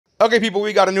Okay, people,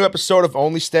 we got a new episode of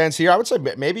OnlyStans here. I would say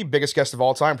maybe biggest guest of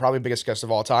all time, probably biggest guest of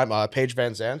all time, Paige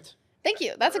VanZant. Thank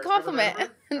you. That's a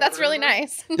compliment. That's really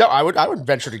nice. Yeah, I would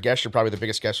venture to guess you're probably the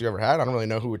biggest guest you ever had. I don't really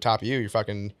know who would top you. You're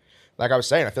fucking, like I was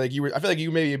saying, I feel like you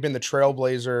maybe have been the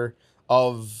trailblazer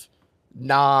of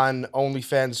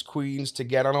non-OnlyFans queens to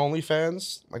get on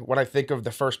OnlyFans. Like when I think of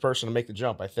the first person to make the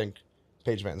jump, I think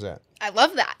Paige VanZant. I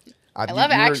love that. I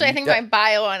love it. Actually, I think my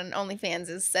bio on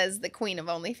OnlyFans says the queen of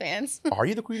OnlyFans. Are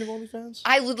you the queen of OnlyFans?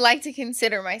 I would like to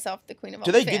consider myself the queen of OnlyFans.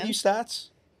 Do they give you stats?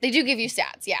 They do give you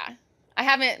stats, yeah. I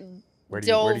haven't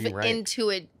dove into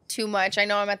it too much. I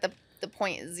know I'm at the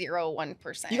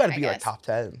 0.01%. You got to be like top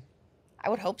 10. I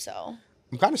would hope so.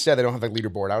 I'm kind of sad they don't have like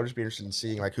leaderboard. I would just be interested in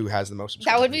seeing like who has the most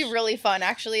subscribers. That would be really fun,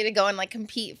 actually, to go and like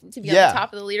compete to be on the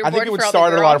top of the leaderboard. I think it would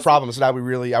start a lot of problems, and I would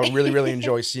really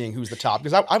enjoy seeing who's the top,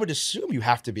 because I would assume you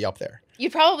have to be up there.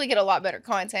 You'd probably get a lot better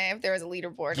content if there was a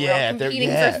leaderboard. Yeah,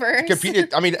 competing for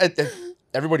first. I mean,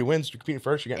 everybody wins. You're competing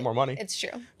first. You're getting more money. It's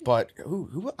true. But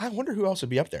who? I wonder who else would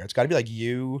be up there. It's got to be like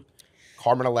you,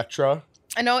 Carmen Electra.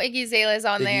 I know Iggy Azalea's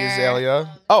on there. Iggy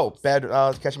Azalea. Oh, Bad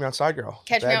Catch Me Outside girl.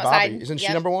 Catch Me Outside. Bobby. Isn't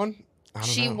she number one?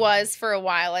 She was for a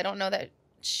while. I don't know that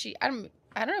she. I don't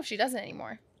know if she does it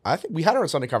anymore. I think we had her on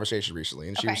Sunday Conversation recently,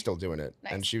 and she was still doing it.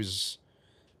 Nice. And she was.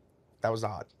 That was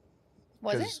odd.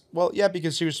 Was it? Well, yeah,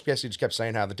 because she just kept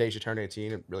saying how the day she turned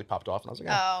 18, it really popped off, and I was like,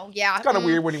 oh yeah, it's kind of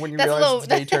weird when you realize the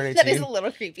day you turn 18. That is a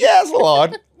little creepy. Yeah, it's a little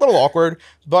odd, a little awkward.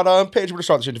 But Paige, we're gonna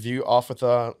start this interview off with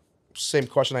the same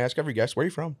question I ask every guest: where are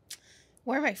you from?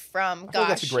 Where am I from? I feel like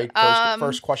that's a great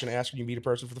first question to ask when you meet a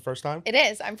person for the first time. It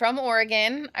is. I'm from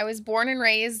Oregon. I was born and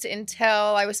raised until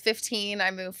I was 15. I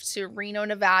moved to Reno,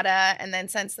 Nevada, and then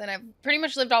since then I've pretty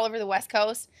much lived all over the West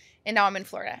Coast, and now I'm in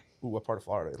Florida. Ooh, what part of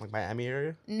Florida? Like Miami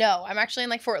area? No, I'm actually in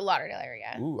like Fort Lauderdale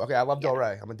area. Ooh, okay. I love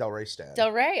Delray. I'm a Delray stan.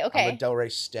 Delray, okay. I'm a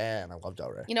Delray stan. I love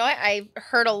Delray. You know what? I've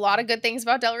heard a lot of good things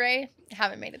about Delray.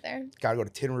 Haven't made it there. Gotta go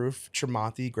to Tin Roof,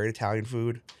 Tremonti, great Italian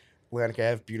food. Atlantic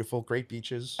Ave, beautiful, great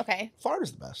beaches. Okay.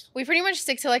 Florida's the best. We pretty much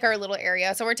stick to like our little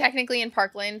area. So we're technically in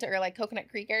Parkland or like Coconut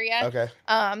Creek area. Okay.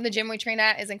 The gym we train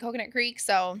at is in Coconut Creek.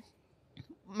 So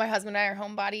my husband and I are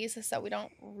homebodies, so we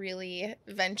don't really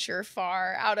venture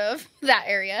far out of that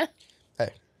area. Hey,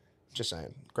 just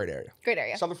saying. Great area. Great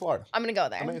area. Southern Florida. I'm going to go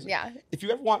there. Amazing. Yeah. If you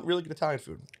ever want really good Italian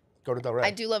food, go to Delray.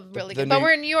 I do love really good. But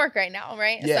we're in New York right now,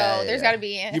 right? Yeah. So there's got to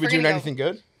be. You been doing anything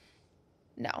good?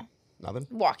 No. Nothing?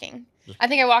 Walking. I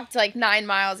think I walked like 9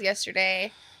 miles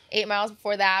yesterday, 8 miles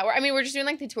before that. We're just doing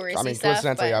like the touristy stuff.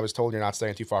 Coincidentally, I was told you're not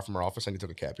staying too far from our office and you took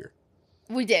a cab here.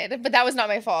 We did, but that was not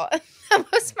my fault. That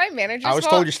was my manager's fault. I was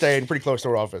told you're staying pretty close to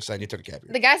our office and you took a cab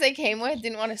here. The guys I came with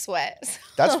didn't want to sweat. So.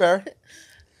 That's fair.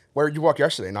 Where did you walk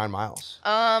yesterday? 9 miles.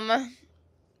 I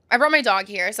brought my dog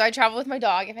here, so I travel with my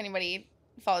dog. If anybody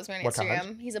follows me on Instagram,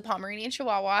 kind? He's a Pomeranian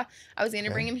Chihuahua. I was gonna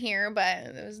bring him here, but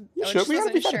it was. We had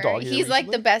a dog here He's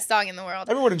like the best dog in the world.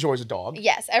 Everyone enjoys a dog.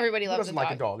 Yes, everybody loves a dog. Who doesn't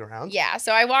like a dog around? Yeah,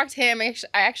 so I walked him. I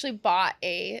actually bought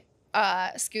a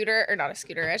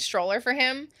stroller for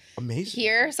him. Amazing.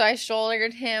 Here, so I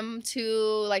strollered him to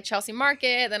like Chelsea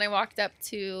Market. Then I walked up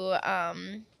to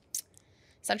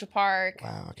Central Park.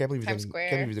 Wow, I can't believe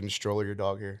you didn't stroller your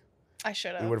dog here. I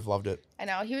should have. You would have loved it. I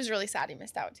know. He was really sad he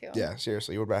missed out, too. Yeah,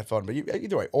 seriously. You would have had fun. But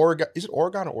either way, Oregon. Is it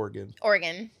Oregon or Oregon?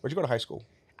 Where'd you go to high school?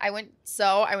 I went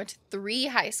to 3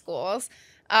 high schools.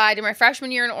 I did my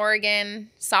freshman year in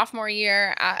Oregon, sophomore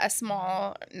year at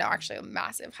a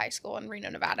massive high school in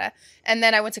Reno, Nevada. And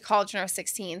then I went to college when I was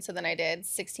 16. So then I did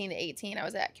 16 to 18. I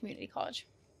was at community college.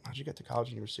 How'd you get to college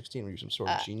when you were 16? Were you some sort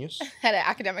of genius? Had an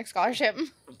academic scholarship.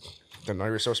 Didn't know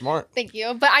you were so smart. Thank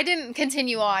you. But I didn't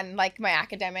continue on like my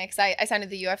academics. I signed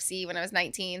with the UFC when I was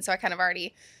 19, so I kind of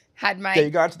already had my... Yeah, you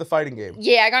got into the fighting game.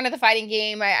 Yeah, I got into the fighting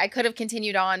game. I could have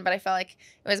continued on, but I felt like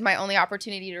it was my only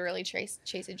opportunity to really chase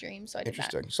a dream, so I did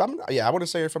that. Interesting. So I wouldn't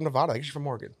say you're from Nevada. I guess you're from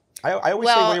Oregon. I always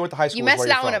say when you went to high school, you messed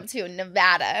that one up too.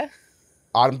 Nevada.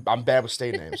 I'm bad with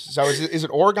state names. So is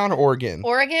it Oregon or Oregon?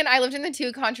 Oregon. I lived in the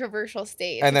 2 controversial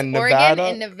states. And then Oregon Nevada?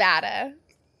 and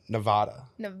Nevada.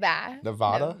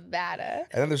 Nevada.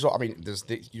 And then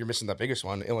you're missing the biggest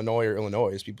one,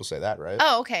 Illinois. People say that, right?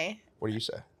 Oh, okay. What do you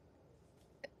say?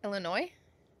 Illinois?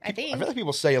 I think. I feel like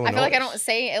people say Illinois. I feel like I don't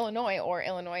say Illinois or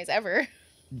Illinois ever.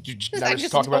 You never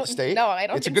just talk about the state? No, I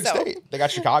don't think so. It's a good state. They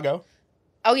got Chicago.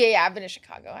 Oh, yeah. I've been to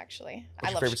Chicago, actually.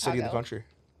 What's your favorite city in the country?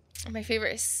 My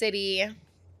favorite city?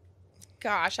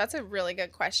 Gosh, that's a really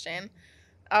good question.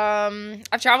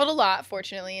 I've traveled a lot,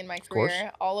 fortunately, in my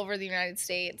career, all over the United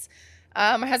States.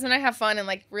 My husband and I have fun in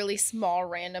like really small,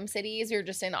 random cities. We were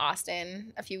just in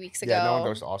Austin a few weeks ago. Yeah, no one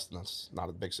goes to Austin. That's not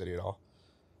a big city at all.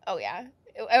 Oh, yeah.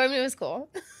 I mean, it was cool.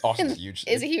 Austin's a huge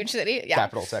city. It's a huge city. Yeah.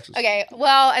 Capital of Texas. Okay.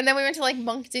 Well, and then we went to like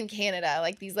Moncton, Canada.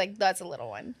 Like these, like that's a little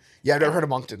one. Yeah, I've never heard of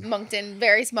Moncton. Moncton,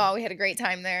 very small. We had a great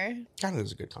time there.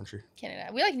 Canada's a good country.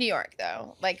 Canada. We like New York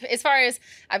though. Like as far as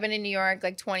I've been in New York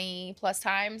like 20 plus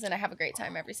times, and I have a great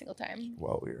time every single time.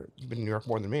 Well, you've been in New York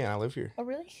more than me, and I live here. Oh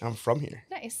really? And I'm from here.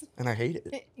 Nice. And I hate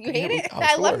it. You hate it? Oh,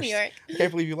 it's I the love worst. New York. I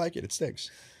can't believe you like it. It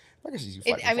stinks. I guess you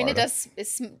fight I mean, it Florida.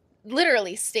 does. It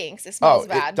literally stinks. It smells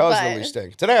bad. It does but really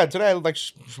stink. Today I like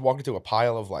walked into a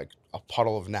pile of like a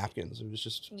puddle of napkins. It was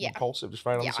just repulsive, just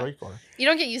right on the street corner. You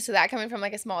don't get used to that coming from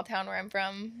like a small town where I'm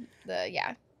from.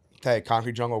 Hey,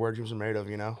 concrete jungle, where dreams are made of,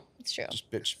 you know. It's true. Just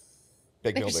big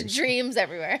There's buildings. dreams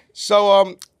everywhere. So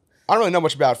I don't really know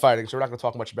much about fighting, so we're not going to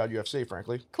talk much about UFC,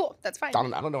 frankly. Cool, that's fine.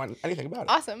 I don't know anything about it.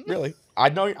 Awesome. Really, I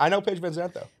know Paige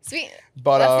VanZant though. Sweet.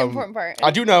 But that's the important part. I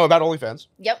do know about OnlyFans.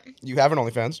 Yep. You have an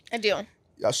OnlyFans. I do.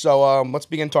 So let's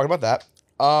begin talking about that.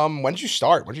 When did you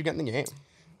start? When did you get in the game?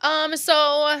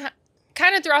 So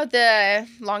kind of throughout the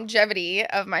longevity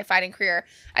of my fighting career,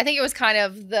 I think it was kind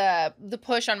of the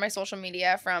push on my social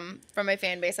media from my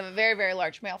fan base. I have a very, very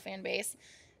large male fan base,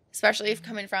 especially if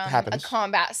coming from a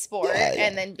combat sport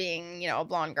and then being, a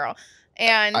blonde girl.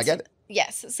 And I get it.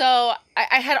 Yes. So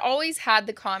I had always had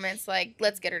the comments like,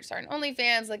 let's get her to start an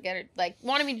OnlyFans,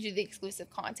 wanted me to do the exclusive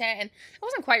content. And I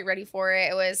wasn't quite ready for it.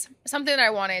 It was something that I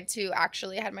wanted to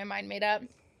actually had my mind made up.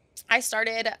 I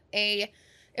started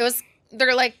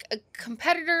they're like a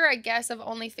competitor, I guess, of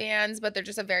OnlyFans, but they're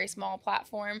just a very small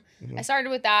platform. Mm-hmm. I started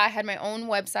with that. I had my own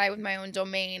website with my own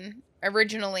domain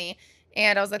originally.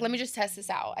 And I was like, let me just test this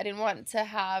out. I didn't want to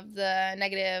have the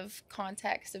negative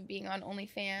context of being on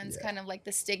OnlyFans, kind of like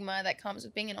the stigma that comes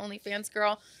with being an OnlyFans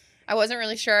girl. I wasn't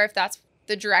really sure if that's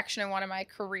the direction I wanted my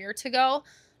career to go.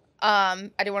 I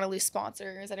didn't want to lose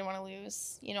sponsors. I didn't want to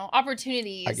lose,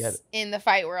 opportunities in the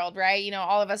fight world, right?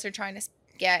 All of us are trying to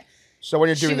get So when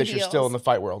you're doing this, you're still in the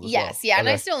fight world as well? Yes, yeah, okay. And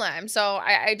I still am. So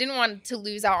I didn't want to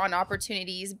lose out on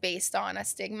opportunities based on a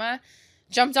stigma.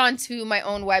 Jumped onto my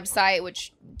own website,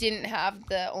 which didn't have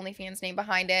the OnlyFans name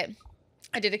behind it.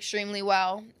 I did extremely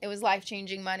well. It was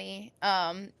life-changing money.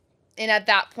 And at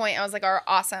that point, I was like,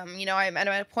 awesome. I'm at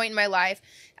a point in my life.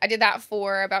 I did that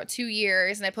for about 2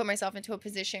 years, and I put myself into a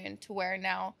position to where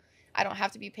now I don't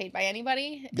have to be paid by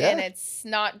anybody. Yeah. And it's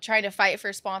not trying to fight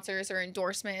for sponsors or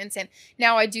endorsements. And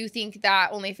now I do think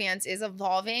that OnlyFans is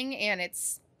evolving, and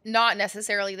it's not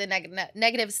necessarily the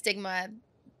negative stigma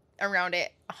around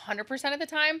it 100% of the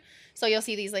time. So you'll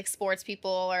see these like sports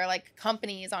people or like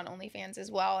companies on OnlyFans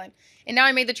as well. And now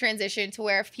I made the transition to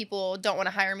where if people don't want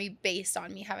to hire me based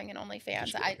on me having an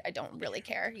OnlyFans, I don't really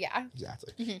care. Yeah.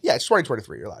 Exactly. Mm-hmm. Yeah, it's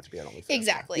 2023. You're allowed to be on OnlyFans.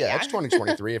 Exactly. Yeah, it's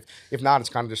 2023. If not, it's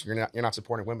kind of just you're not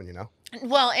supporting women,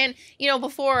 Well, and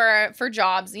before for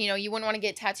jobs, you wouldn't want to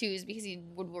get tattoos because you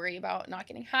would worry about not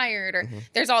getting hired, or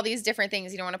there's all these different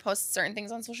things. You don't want to post certain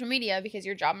things on social media because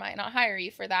your job might not hire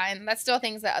you for that, and that's still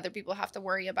things that other people have to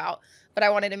worry about. But I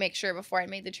wanted to make sure before I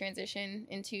made the transition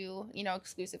into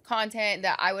exclusive content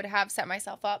that I would have set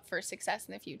myself up for success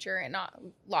in the future and not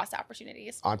lost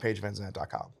opportunities. On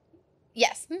PaigeVanZant.com.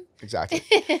 Yes. Exactly.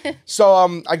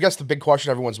 So I guess the big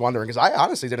question everyone's wondering, because I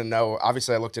honestly didn't know,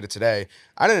 obviously I looked at it today,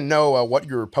 I didn't know what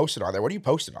you were posted on there. What are you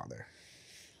posted on there?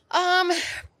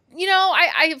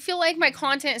 I feel like my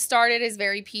content started as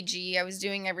very PG. I was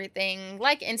doing everything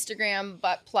like Instagram,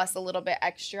 but plus a little bit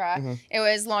extra. Mm-hmm. It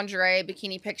was lingerie,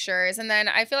 bikini pictures. And then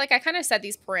I feel like I kind of set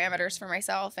these parameters for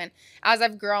myself. And as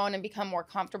I've grown and become more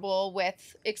comfortable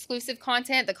with exclusive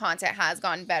content, the content has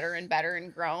gotten better and better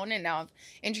and grown. And now I've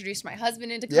introduced my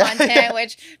husband into content,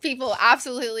 which people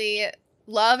absolutely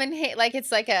love and hate. Like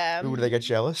it's like a... Ooh, do they get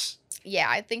jealous? Yeah,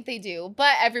 I think they do.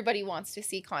 But everybody wants to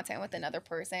see content with another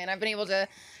person. I've been able to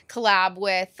collab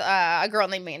with a girl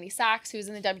named Mandy Sachs, who's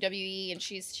in the WWE, and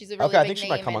she's a really big I think she name,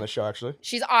 might come on the show, actually.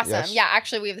 She's awesome. Yes. Yeah,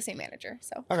 actually, we have the same manager,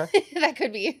 so that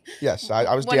could be. Yes,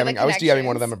 I was DMing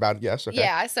one of them about yes. Okay.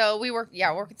 Yeah, so we work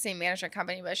with the same management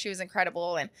company, but she was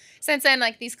incredible, and since then,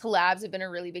 like these collabs have been a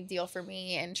really big deal for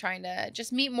me, and trying to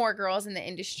just meet more girls in the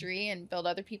industry and build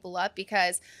other people up,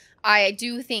 because I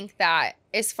do think that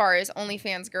as far as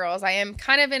OnlyFans girls, I am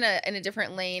kind of in a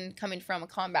different lane coming from a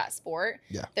combat sport.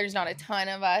 Yeah. There's not a ton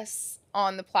of us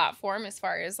on the platform as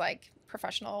far as like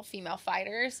professional female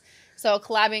fighters. So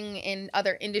collabing in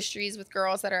other industries with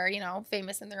girls that are,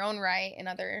 famous in their own right in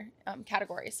other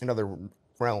categories. In other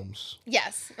realms.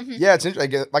 Yes. Mm-hmm. Yeah, it's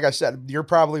interesting. Like I said, you're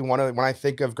probably when I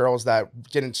think of girls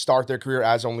that didn't start their career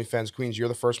as OnlyFans queens, you're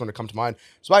the first one to come to mind.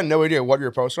 So I had no idea what you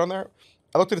were posting on there.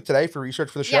 I looked at it today for research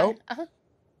for the show. Yeah. Uh-huh.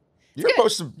 You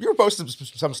were posting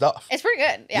some stuff. It's pretty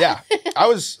good. Yeah. I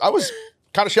was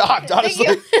kind of shocked, honestly.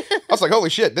 I was like, holy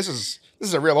shit, this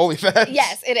is a real OnlyFans.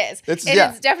 Yes, it is.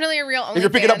 It's definitely a real OnlyFans. And you're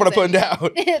picking up what I'm putting down.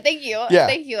 Thank you. Yeah.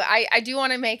 Thank you. I do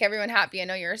want to make everyone happy. I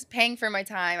know you're paying for my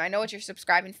time. I know what you're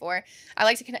subscribing for. I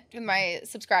like to connect with my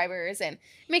subscribers and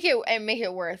make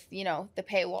it worth, you know, the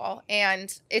paywall.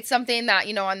 And it's something that,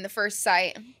 you know, on the first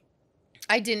site,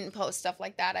 I didn't post stuff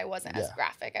like that. I wasn't as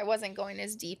graphic. I wasn't going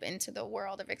as deep into the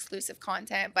world of exclusive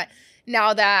content. But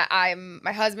now that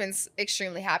my husband's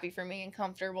extremely happy for me and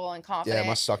comfortable and confident. Yeah, it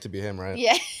must suck to be him, right?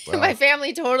 Yeah. Wow. My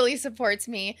family totally supports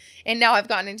me. And now I've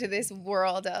gotten into this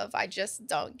world of I just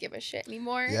don't give a shit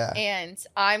anymore. Yeah. And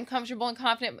I'm comfortable and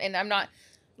confident, and I'm not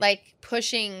like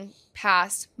pushing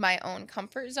past my own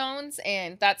comfort zones.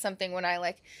 And that's something when I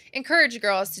like encourage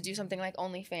girls to do something like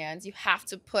OnlyFans, you have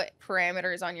to put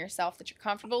parameters on yourself that you're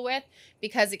comfortable with,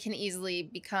 because it can easily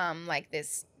become like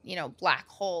this, you know, black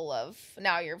hole of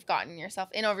now you've gotten yourself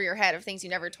in over your head of things you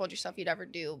never told yourself you'd ever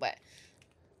do. But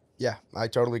yeah, I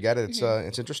totally get it.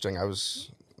 It's interesting. I was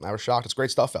shocked. It's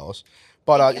great stuff, fellas.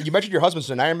 But you mentioned your husband,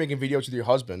 so now you're making videos with your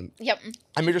husband. Yep.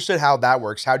 I'm interested how that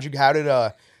works. How'd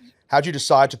you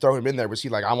decide to throw him in there? Was he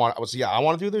like, I want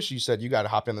to do this? You said, you got to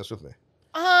hop in this with me.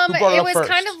 It was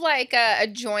kind of like a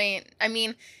joint. I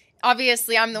mean,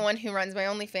 obviously I'm the one who runs my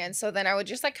OnlyFans. So then I would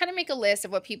just like kind of make a list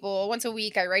of what people, once a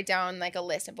week, I write down like a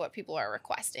list of what people are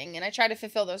requesting. And I try to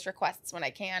fulfill those requests when I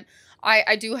can.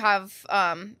 I do have,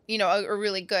 you know, a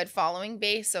really good following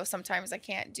base. So sometimes I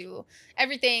can't do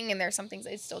everything. And there's some things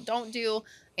I still don't do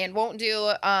and won't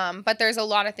do. But there's a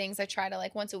lot of things I try to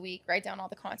like once a week write down all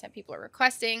the content people are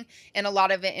requesting. And a lot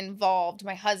of it involved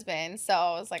my husband. So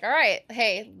I was like, all right,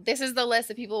 hey, this is the list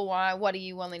that people want. What are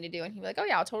you willing to do? And he'd be like, oh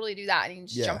yeah, I'll totally do that. And he'd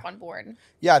just jump on board.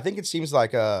 Yeah, I think it seems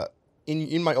like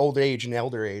in my old age and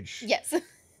elder age. Yes.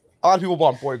 A lot of people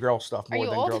want boy-girl stuff more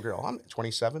than old? girl-girl. I'm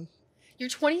 27. You're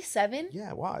 27?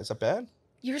 Yeah, why? Is that bad?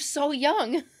 You're so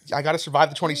young. I got to survive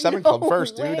the 27 club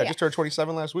first, dude. Way. I just turned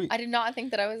 27 last week. I did not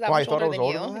think that I was that much older than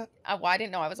you. Than that? Well, I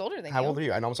didn't know I was older than you. How old are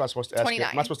you? I know I'm not supposed to ask. 29.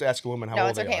 I'm not supposed to ask a woman how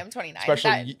old they are. No, it's okay. I'm 29.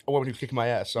 Especially a woman who's kicking my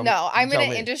ass. So no, I'm in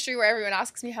an industry where everyone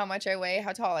asks me how much I weigh,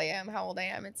 how tall I am, how old I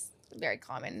am. It's very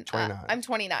common. 29. I'm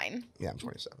 29. Yeah, I'm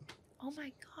 27. Oh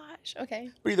my gosh.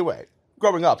 Okay. But either way,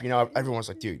 growing up, you know, everyone's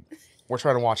like, dude, we're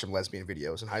trying to watch some lesbian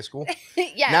videos in high school.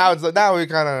 Yeah. Now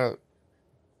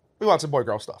we want some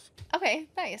boy-girl stuff. Okay,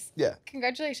 nice. Yeah.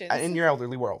 Congratulations. In your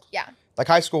elderly world. Yeah. Like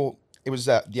high school, it was,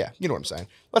 yeah, you know what I'm saying.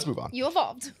 Let's move on. You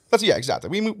evolved. Yeah, exactly.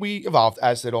 We evolved,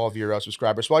 as did all of your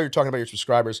subscribers. While you're talking about your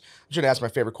subscribers, I'm going to ask my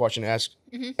favorite question to ask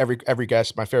every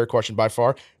guest, my favorite question by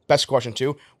far. Best question,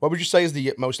 too. What would you say is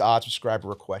the most odd subscriber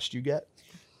request you get?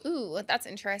 Ooh, that's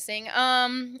interesting.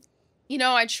 You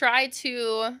know, I try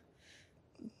to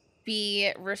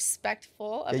be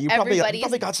respectful of everybody's. You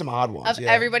probably got some odd ones. Of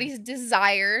everybody's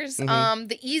desires.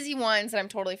 The easy ones that I'm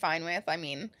totally fine with. I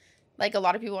mean, like a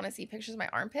lot of people want to see pictures of my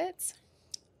armpits.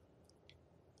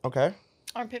 Okay.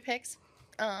 Armpit pics.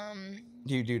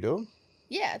 Do you do them?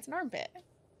 Yeah, it's an armpit.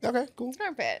 Okay, cool. It's an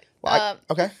armpit. Well,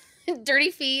 okay.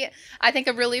 Dirty feet. I think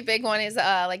a really big one is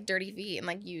like dirty feet and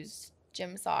like used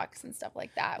gym socks and stuff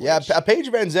like that. Yeah, Paige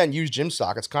VanZant used gym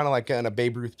sock. It's kind of like a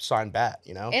Babe Ruth signed bat,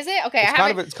 you know? Is it? Okay,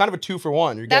 it's kind of a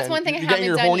 2-for-1. That's one thing I haven't done yet.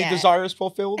 You're getting your horny desires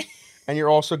fulfilled, and you're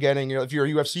also getting, if you're a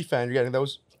UFC fan, you're getting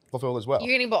those fulfilled as well.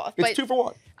 You're getting both. It's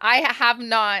 2-for-1. I have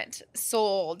not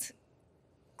sold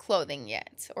clothing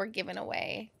yet or given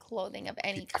away clothing of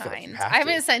any kind. I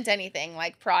haven't sent anything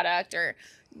like product or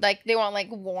like they want like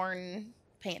worn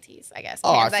panties, I guess.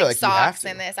 Oh, I feel like socks you have to.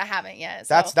 and this. I haven't yet.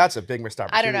 So. That's a big missed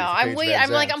opportunity. I don't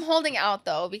know. I'm holding out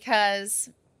though because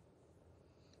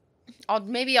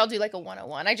maybe I'll do like a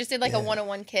 101. I just did like a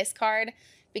 101 kiss card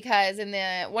because when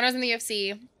I was in the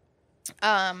UFC,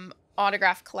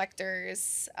 autograph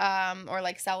collectors or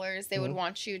like sellers, they would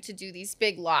want you to do these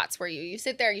big lots where you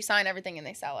sit there, you sign everything, and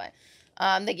they sell it.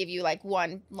 They give you like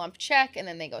one lump check, and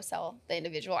then they go sell the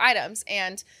individual items.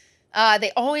 And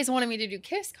they always wanted me to do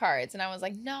kiss cards, and I was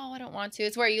like, no, I don't want to.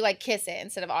 It's where you like kiss it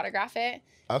instead of autograph it.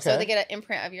 Okay. So they get an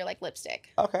imprint of your like lipstick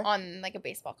on like a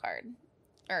baseball card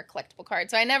or a collectible card.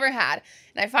 So I never had.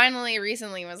 And I finally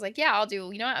recently was like, yeah, I'll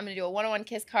do, you know what? I'm going to do a 101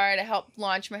 kiss card. I helped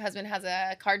launch. My husband has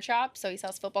a card shop, so he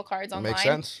sells football cards online. Makes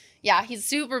sense. Yeah, he's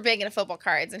super big into football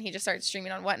cards, and he just started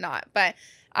streaming on Whatnot. But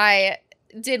I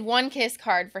did one kiss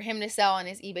card for him to sell on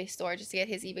his eBay store just to get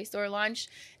his eBay store launched.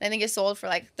 And I think it sold for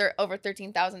like over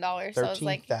 $13,000. So I was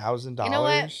like, $13,000? You know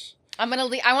what? I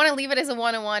want to leave it as a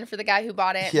 101 for the guy who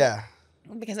bought it. Yeah.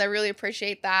 Because I really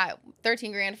appreciate that.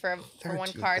 13 grand for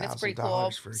one card. It's pretty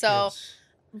cool. So,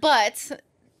 but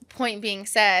point being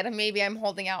said, maybe I'm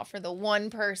holding out for the one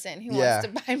person who wants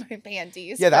to buy my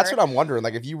panties. Yeah, that's what I'm wondering.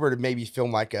 Like if you were to maybe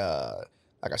film like a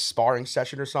like a sparring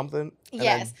session or something? And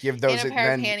Yes. then give those And a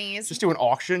pair of panties. just do an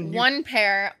auction. One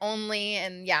pair only,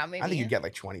 and yeah, maybe. I think you'd get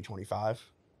like 20, 25.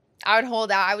 I would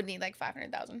hold out. I would need like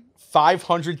 $500,000.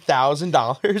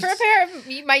 $500,000 For a pair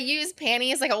of my used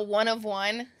panties, like a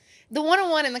 1-of-1. The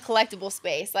 1-of-1 in the collectible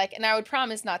space, like, and I would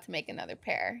promise not to make another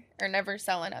pair or never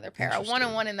sell another pair. A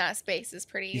 1-of-1 in that space is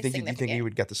pretty significant. You think you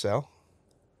would get the sale?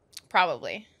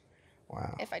 Probably.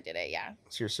 Wow. If I did it, yeah.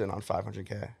 So you're sitting on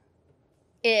 $500K.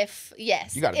 If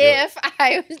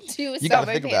I do you sell gotta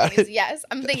my think about panties, it. yes,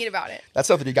 I'm thinking about it. That's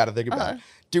something you got to think about.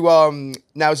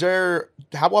 Now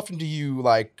how often do you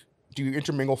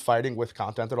intermingle fighting with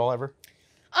content at all ever?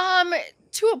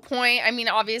 To a point. I mean,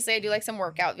 obviously I do like some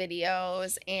workout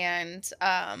videos and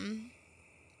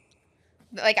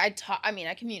like I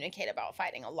communicate about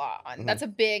fighting a lot on that's a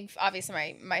big,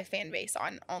 obviously my fan base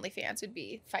on OnlyFans would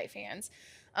be fight fans.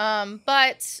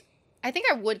 But I think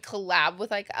I would collab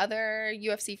with like other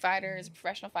UFC fighters,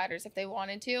 professional fighters if they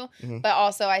wanted to. But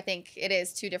also I think it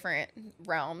is two different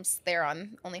realms. They're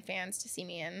on OnlyFans to see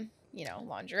me in,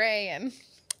 lingerie and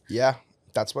yeah,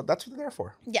 that's what they're there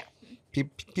for. Yeah.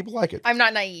 People like it. I'm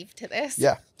not naive to this.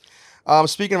 Yeah.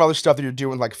 Speaking of other stuff that you're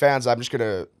doing like fans, I'm just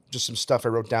some stuff I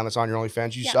wrote down that's on your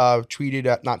OnlyFans. You not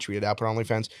tweeted out, but on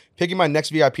OnlyFans. Picking my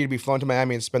next VIP to be flown to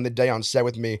Miami and spend the day on set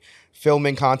with me,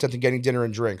 filming content and getting dinner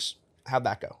and drinks. How'd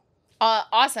that go?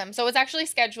 Awesome. So it's actually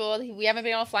scheduled. We haven't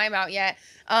been able to fly him out yet.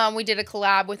 We did a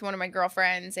collab with one of my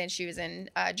girlfriends, and she was in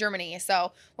Germany.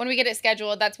 So when we get it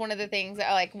scheduled, that's one of the things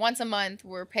that, like, once a month,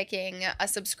 we're picking a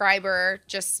subscriber,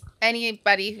 just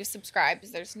anybody who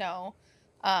subscribes. There's no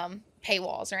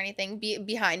paywalls or anything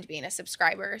behind being a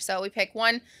subscriber. So we pick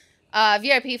one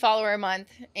VIP follower a month,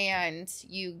 and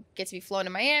you get to be flown to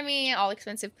Miami, all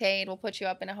expensive paid. We'll put you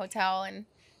up in a hotel and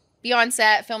be on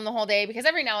set, film the whole day, because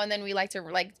every now and then we like to,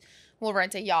 we'll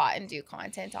rent a yacht and do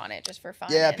content on it just for fun.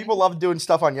 Yeah, people love doing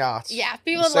stuff on yachts. Yeah,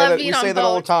 people love being on boats. We say that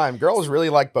all the time. Girls really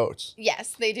like boats.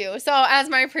 Yes, they do. So as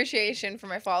my appreciation for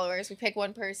my followers, we pick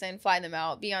one person, fly them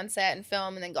out, be on set and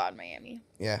film, and then go out to Miami.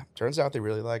 Yeah, turns out they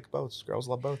really like boats. Girls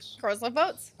love boats. Girls love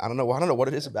boats. I don't know what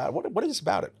it is about it. What is it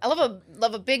about it? I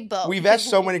love a big boat. We've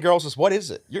asked so many girls, what is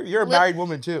it? You're a married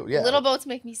woman too. Yeah. Little boats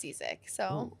make me seasick.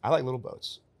 So ooh, I like little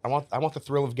boats. I want the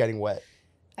thrill of getting wet.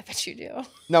 I bet you do.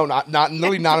 No,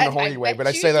 literally not in a horny way, but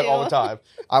I say that all the time.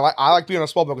 I like being on a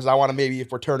small boat because I want to, maybe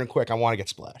if we're turning quick, I want to get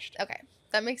splashed. Okay,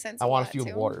 that makes sense. I want to feel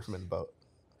the water from in the boat.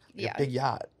 Yeah, a big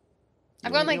yacht.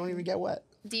 I've gone you don't even get wet.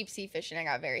 Deep sea fishing. I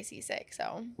got very seasick,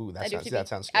 so ooh, that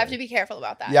sounds scary. I have to be careful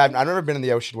about that. Yeah, I've never been in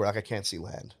the ocean where I can't see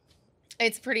land.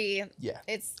 It's pretty. Yeah.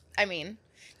 Do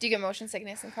you get motion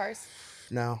sickness in cars?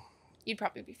 No. You'd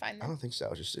probably be fine then. I don't think so.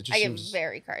 It just I get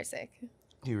very car sick.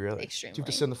 Do you really? Extremely. Do you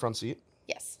have to sit in the front seat?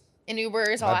 Yes. In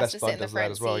Ubers, I'll ask to sit in the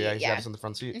front seat. Well. Yeah, he's got us in the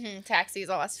front seat. Taxis,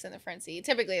 I'll ask to sit in the front seat.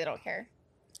 Typically, they don't care.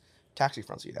 Taxi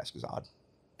front seat ask is odd.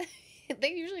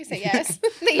 They usually say yes.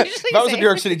 If I was a New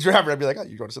York City driver, I'd be like, "Oh,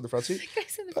 you want to sit in the front seat?" Can I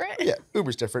sit in the front? Yeah,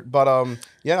 Uber's different, but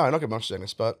yeah, no, I don't get much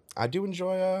sickness, but I do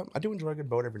enjoy a good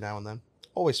boat every now and then.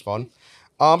 Always fun.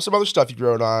 Some other stuff you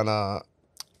wrote on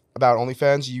about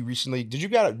OnlyFans. Did you recently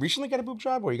get a boob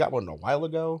job, or you got one a while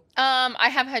ago? I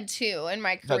have had two in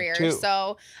my career.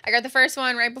 So I got the first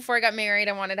one right before I got married.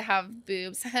 I wanted to have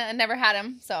boobs. I never had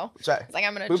them, so I was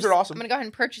like, boobs are awesome. I'm gonna go ahead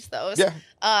and purchase those. Yeah.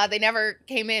 They never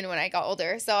came in when I got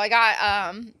older, so I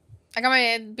got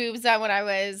my boobs done when I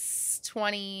was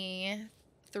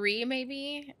 23,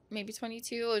 maybe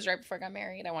 22. It was right before I got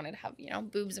married. I wanted to have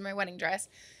boobs in my wedding dress.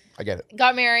 I get it.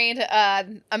 Got married,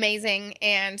 amazing,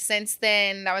 and since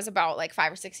then, that was about like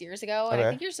 5 or 6 years ago, and I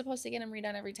think you're supposed to get them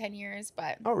redone every 10 years,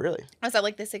 but oh really? I was at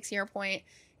like the 6-year point,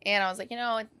 and I was like,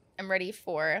 I'm ready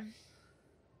for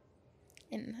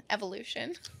an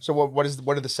evolution. So what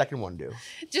did the second one do?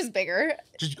 Just bigger.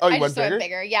 You went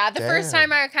bigger? Yeah, the first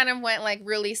time I kind of went like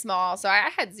really small, so I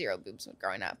had zero boobs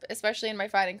growing up, especially in my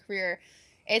fighting career.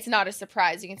 It's not a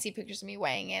surprise. You can see pictures of me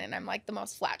weighing in, and I'm like the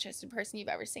most flat-chested person you've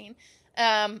ever seen.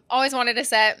 Always wanted a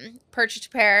set, purchased a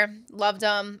pair, loved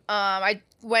them. I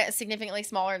went significantly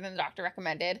smaller than the doctor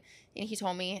recommended, and he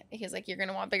told me, he was like, "You're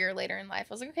gonna want bigger later in life."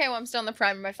 I was like, "Okay, well, I'm still in the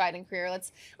prime of my fighting career.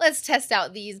 Let's test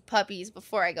out these puppies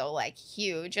before I go like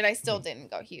huge." And I still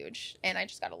didn't go huge, and I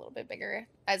just got a little bit bigger.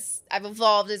 As I've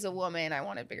evolved as a woman, I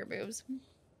wanted bigger boobs.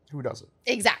 Who doesn't?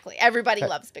 Exactly. Everybody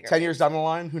loves bigger 10 boobs. years down the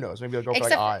line, who knows? Maybe they'll go for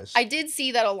like eyes. I did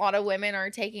see that a lot of women are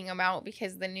taking them out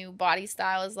because the new body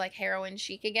style is like heroin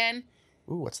chic again.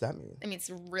 Ooh, what's that mean? It means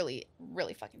really,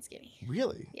 really fucking skinny.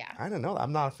 Really? Yeah. I didn't know that.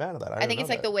 I'm not a fan of that. I think it's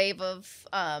like the wave of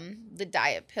the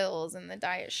diet pills and the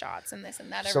diet shots and this and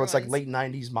that. So it's like late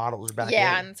 90s models are back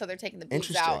yeah, in. and so they're taking the boobs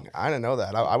Interesting. out. I didn't know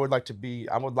that. I would like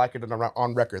it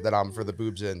on record that I'm for the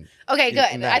boobs in. Okay,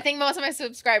 good. I think most of my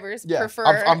subscribers prefer.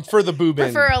 I'm for the boob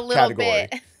in prefer a little category.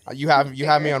 bit. You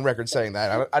have me on record saying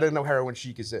that. I didn't know heroin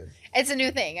chic is in. It's a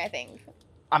new thing, I think.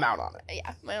 I'm out on it.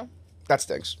 Yeah, well. That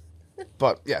stinks.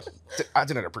 But yeah, I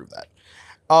didn't approve that.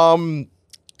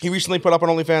 He recently put up on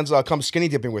OnlyFans, come skinny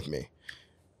dipping with me.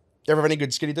 You ever have any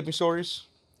good skinny dipping stories?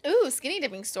 Ooh, skinny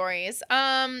dipping stories.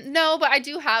 No, but I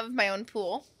do have my own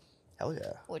pool. Hell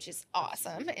yeah. Which is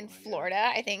awesome in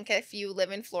Florida. I think if you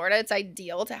live in Florida, it's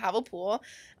ideal to have a pool.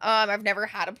 I've never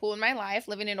had a pool in my life.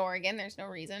 Living in Oregon, there's no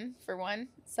reason for one.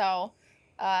 So,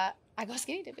 I go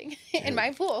skinny dipping in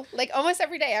my pool, like almost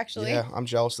every day, actually. Yeah, I'm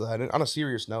jealous of that. And on a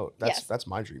serious note, that's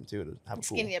my dream too, to have a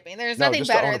pool. Skinny dipping. There's nothing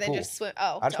better than just swim.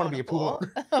 Oh, I just want to be a pool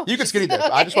owner. Oh, you can skinny dip.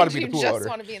 I just want to be the pool owner.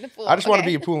 Want to be in the pool. I just want to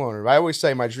be a pool owner. I always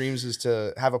say my dreams is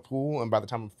to have a pool, and by the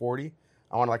time I'm 40,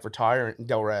 I want to like retire in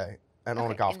Delray and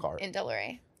own a golf cart. In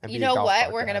Delray. And you know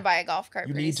what? We're going to buy a golf cart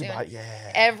pretty soon.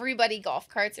 Everybody golf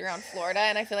carts around Florida,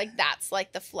 and I feel like that's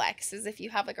like the flex, is if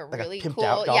you have like a really cool,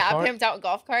 pimped out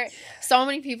golf cart. So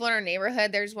many people in our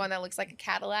neighborhood, there's one that looks like a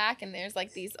Cadillac, and there's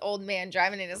like these old man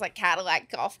driving in his like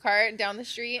Cadillac golf cart down the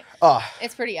street.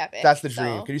 It's pretty epic. That's the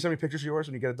dream. Can you send me pictures of yours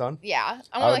when you get it done? Yeah.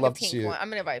 I want like a pink one.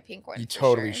 I'm going to buy a pink one. You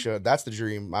totally should. That's the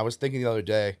dream. I was thinking the other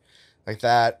day, like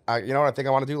that. You know what I think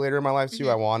I want to do later in my life too?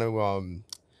 Mm-hmm.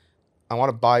 I want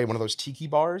to buy one of those tiki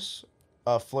bars.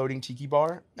 A floating tiki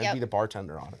bar and be the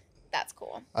bartender on it. That's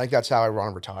cool. I think that's how I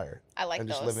want to retire. I like and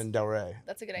those. Just live in Delray.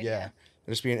 That's a good idea. Yeah,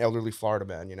 and just be an elderly Florida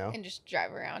man, you know. And just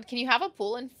drive around. Can you have a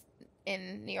pool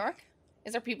in New York?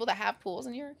 Is there people that have pools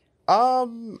in New York?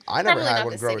 I never had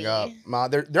one growing up.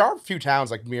 There are a few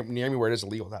towns like near me where it is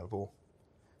illegal to have a pool.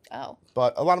 Oh.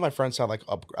 But a lot of my friends had like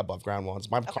above ground ones.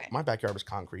 My backyard was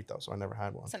concrete though, so I never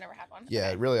had one. So never had one.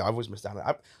 Yeah, really, I always missed out on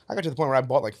it. I got to the point where I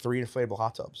bought like 3 inflatable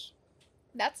hot tubs.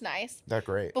 That's nice. They're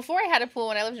great. Before I had a pool,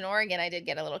 when I lived in Oregon, I did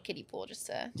get a little kiddie pool just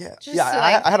to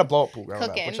I had a blow up pool growing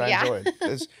up, which I enjoyed.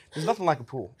 There's nothing like a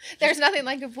pool. There's nothing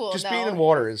like a pool. Just being in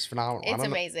water is phenomenal. It's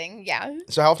amazing. Yeah.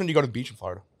 So how often do you go to the beach in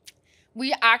Florida?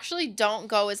 We actually don't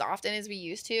go as often as we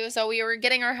used to. So we were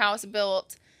getting our house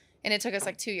built, and it took us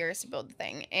like 2 years to build the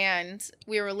thing. And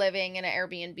we were living in an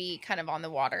Airbnb kind of on the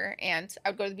water, and I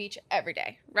would go to the beach every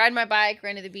day, ride my bike,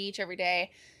 run to the beach every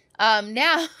day.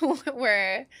 Now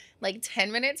we're like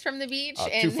 10 minutes from the beach.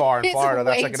 Too far in Florida.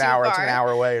 That's like an hour. It's an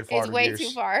hour away in Florida. It's way too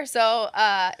far. So,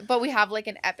 but we have like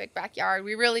an epic backyard.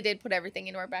 We really did put everything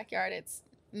into our backyard. It's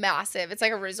massive. It's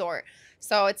like a resort.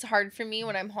 So it's hard for me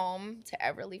when I'm home to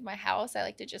ever leave my house. I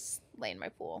like to just lay in my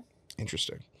pool.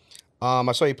 Interesting.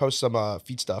 I saw you post some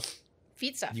feet stuff.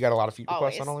 Feet stuff. You got a lot of feet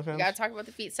requests on OnlyFans? You got to talk about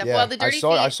the feet stuff. Yeah, well, the dirty feet.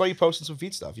 I saw you posting some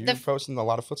feet stuff. You've been posting a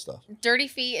lot of foot stuff. Dirty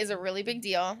feet is a really big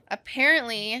deal.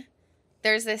 Apparently,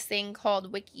 there's this thing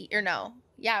called Wiki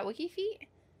Feet.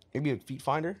 Maybe a feet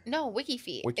finder? No, Wiki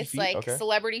Feet. It's feet? like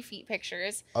celebrity feet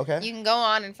pictures. Okay. You can go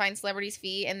on and find celebrities'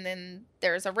 feet, and then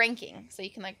there's a ranking. So you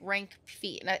can like rank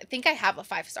feet. And I think I have a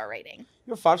 5-star rating.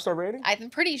 You have a 5-star rating? I'm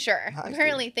pretty sure. Nice,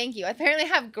 apparently, thank you. I apparently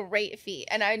have great feet.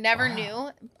 And I never knew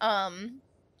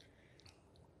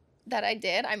that I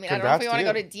did. I mean, I don't know if we want to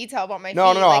go to detail about my feet.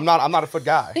 No. Like, I'm not a foot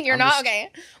guy. You're not? Okay.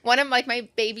 One of like my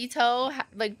baby toe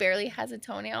like barely has a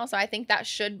toenail. So I think that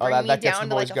should bring me down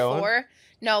to like a 4.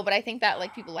 No, but I think that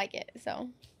like people like it. So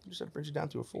you said it brings you down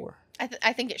to a 4.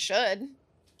 I think it should.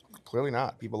 Clearly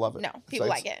not. People love it. No, people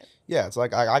like it. Yeah, it's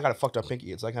like I got a fucked up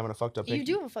pinky. It's like having a fucked up pinky. You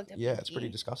do have a fucked up pinky. Yeah, it's pretty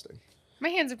disgusting. My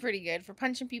hands are pretty good for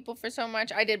punching people for so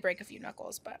much. I did break a few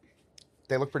knuckles, but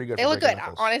they look pretty good. They look good.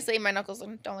 Honestly, my knuckles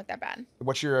don't look that bad.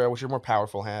 What's your more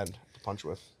powerful hand to punch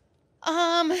with?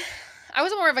 I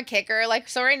was more of a kicker. Like,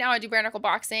 so right now I do bare knuckle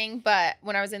boxing, but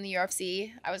when I was in the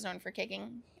UFC, I was known for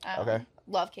kicking. Okay.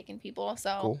 Love kicking people.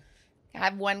 So cool. I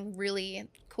had one really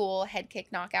cool head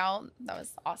kick knockout. That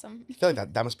was awesome. I feel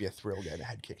like that must be a thrill getting a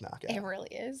head kick knockout. It really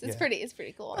is. It's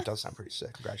pretty cool. That does sound pretty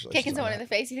sick. Congratulations. Kicking someone in the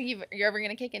face. You think you're ever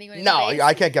gonna kick anyone in the face? No,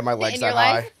 I can't get my legs that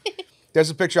high. Life? There's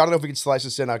a picture. I don't know if we can slice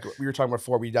this in. We were talking about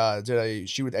before we did a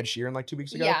shoot with Ed Sheeran like 2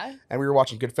 weeks ago. Yeah. And we were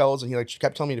watching Goodfellas, and he like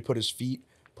kept telling me to put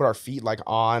our feet like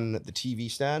on the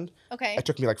TV stand. Okay. It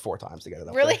took me like 4 times to get it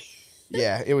up. Really? There.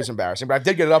 Yeah, it was embarrassing, but I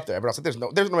did get it up there. But I was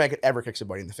like, there's no way I could ever kick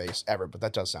somebody in the face ever. But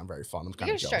that does sound very fun. I'm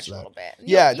kind of jealous of that. You gotta stretch a little bit.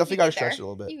 Yeah, definitely gotta stretch a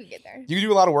little bit. You can get there. You can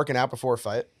do a lot of working out before a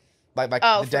fight, like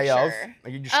the day of.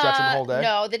 Like you just stretching the whole day.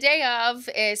 No, the day of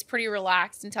is pretty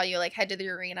relaxed until you like head to the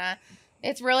arena.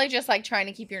 It's really just like trying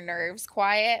to keep your nerves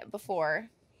quiet before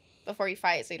before you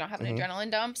fight, so you don't have an Mhm.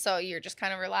 adrenaline dump. So you're just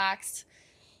kind of relaxed,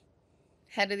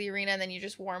 head to the arena, and then you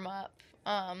just warm up.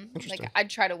 Interesting. Like I'd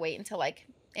try to wait until like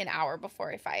an hour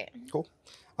before I fight. Cool.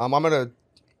 I'm gonna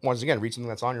once again read something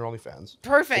that's on your OnlyFans.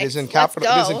 Perfect. It is in Let's capital.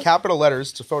 go. It is in capital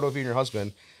letters. It's a photo of you and your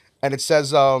husband, and it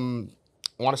says, "Want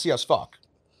to see us fuck."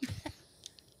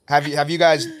 Have you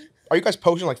guys? Are you guys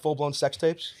posting like full blown sex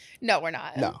tapes? No, we're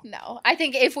not. No. I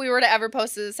think if we were to ever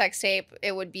post a sex tape,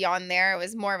 it would be on there. It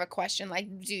was more of a question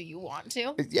like, do you want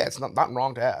to? Yeah, it's not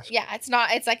wrong to ask. Yeah, it's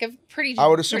not. It's like a pretty. I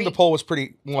would assume the poll was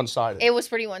pretty one sided. It was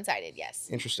pretty one sided. Yes.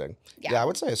 Interesting. Yeah. Yeah, I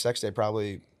would say a sex tape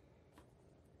probably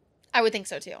I would think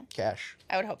so too. cash.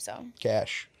 I would hope so.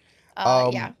 Cash.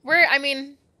 Yeah,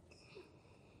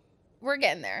 we're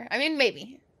getting there. I mean,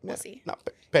 maybe we'll see. No,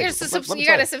 You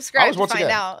gotta subscribe to find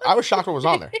out. I was shocked what was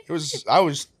on there. I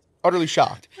was utterly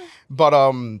shocked. But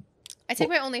I take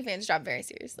my OnlyFans job very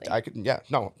seriously.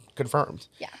 confirmed.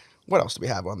 Yeah. What else do we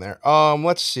have on there?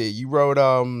 Let's see. You wrote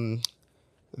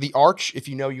The Arch, If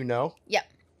You Know, You Know. Yep.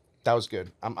 That was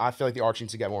good. I feel like The Arch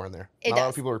needs to get more in there. It Not a lot does.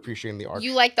 of people are appreciating The Arch.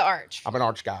 You like the Arch. I'm an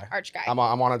Arch guy. Arch guy. I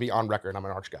want to be on record. I'm an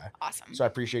Arch guy. Awesome. So I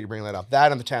appreciate you bringing that up.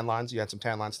 That and the tan lines. You had some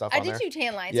tan line stuff I on did there. do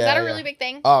tan lines. Yeah, Is that a yeah. really big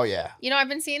thing? Oh, yeah. You know, I've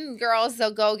been seeing girls,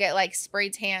 they'll go get like spray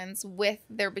tans with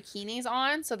their bikinis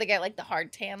on. So they get like the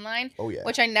hard tan line. Oh, yeah.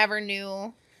 Which I never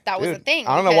knew that was a Dude, thing.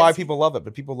 I don't know why because- people love it,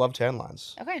 but people love tan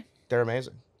lines. Okay. They're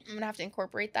amazing. I'm going to have to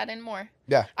incorporate that in more.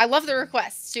 Yeah. I love the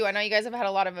requests too. I know you guys have had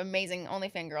a lot of amazing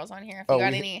OnlyFans girls on here. If you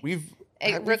got any we've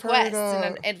requests heard,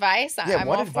 and advice, yeah, I'm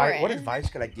what all advice? for it. What advice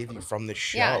could I give you from this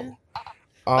show? Yeah.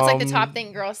 What's like the top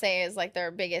thing girls say is like their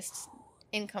biggest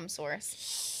income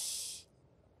source?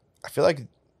 I feel like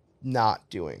not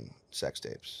doing sex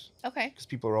tapes Okay. because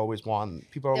people are always They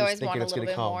thinking always it's want a gonna little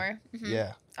bit come. more. Mhm.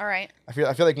 Yeah, All right. I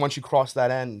feel like once you cross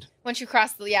that end, Once you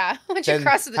cross the once then you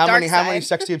cross to the how dark many side.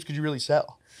 sex tapes could you really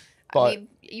sell? I But mean,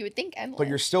 you would think endless. but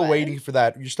you're still waiting for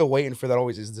that. You're still waiting for that.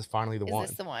 Always, is this finally the one? Is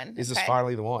this the one? Is this Okay.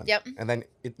 finally the one? Yep. And then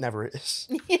it never is.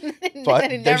 And But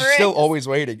it they're never still is. always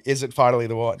waiting. Is it finally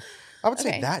the one? I would say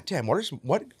Okay. that. Damn. What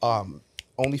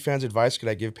OnlyFans advice could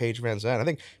I give Paige VanZant? I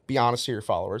think be honest to your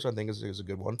followers. I think is a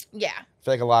good one. Yeah. I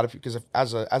feel like a lot of because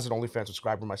as an OnlyFans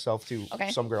subscriber myself to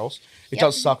Okay. some girls, it Yep.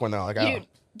 does suck when they're like, oh,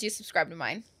 Do you subscribe to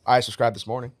mine? I subscribed this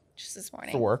morning Just this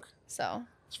morning. for work. So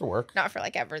It's for work. not for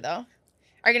like ever though.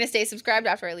 Are you gonna stay subscribed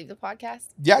after I leave the podcast?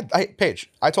 Yeah, Paige.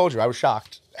 I told you I was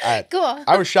shocked. Cool.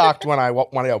 I was shocked when I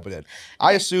opened it.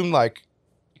 I assumed like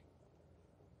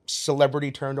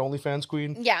celebrity turned OnlyFans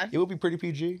queen. Yeah. It would be pretty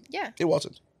PG. Yeah. It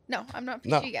wasn't. No, I'm not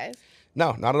No. PG, guys.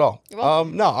 No, not at all. You're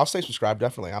welcome. No, I'll stay subscribed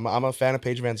definitely. I'm a fan of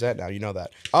Paige VanZant now. You know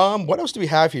that. What else do we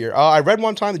have here? I read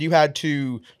one time that you had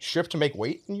to strip to make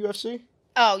weight in UFC.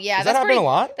 Oh yeah, Does that happen a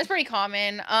lot? That's pretty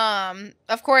common.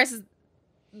 Of course,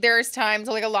 there's times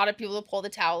like a lot of people will pull the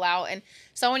towel out, and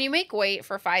so when you make weight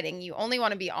for fighting, you only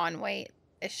want to be on weight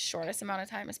as shortest amount of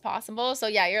time as possible. So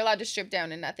yeah, you're allowed to strip down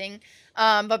to nothing.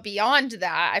 But beyond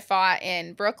that, I fought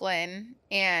in Brooklyn,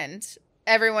 and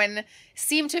everyone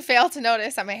seemed to fail to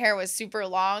notice that my hair was super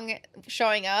long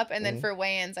showing up, and then for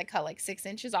weigh-ins, I cut like 6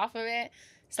 inches off of it.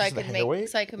 So I could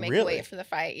make Really? weight for the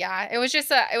fight. Yeah, it was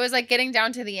just it was like getting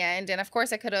down to the end, and of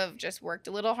course I could have just worked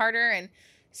a little harder and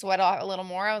sweat out a little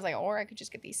more. I was like, or I could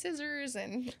just get these scissors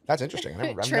and That's interesting.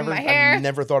 Trim my hair. I've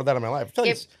never thought of that in my life. I feel like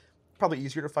Yep. it's probably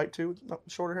easier to fight too with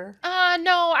shorter hair.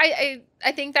 no, I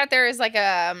think that there is like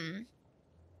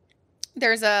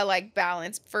there's a like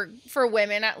balance for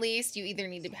women at least. You either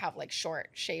need to have like short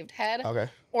shaved head Okay.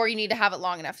 or you need to have it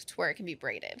long enough to where it can be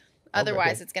braided.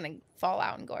 Otherwise, cool. it's gonna fall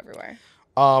out and go everywhere.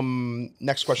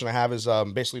 Next question I have is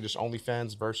basically just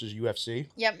OnlyFans versus UFC.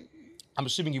 Yep. I'm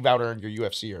assuming you've out earned your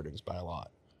UFC earnings by a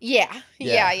lot. Yeah.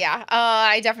 Yeah.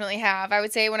 I definitely have. I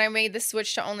would say when I made the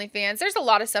switch to OnlyFans, there's a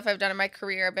lot of stuff I've done in my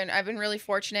career. I've been really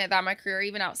fortunate that my career,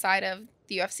 even outside of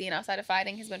the UFC and outside of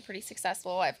fighting, has been pretty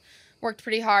successful. I've worked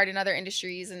pretty hard in other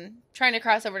industries and trying to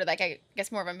cross over to like I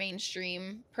guess more of a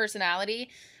mainstream personality.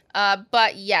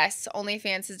 But yes,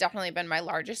 OnlyFans has definitely been my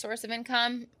largest source of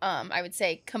income. I would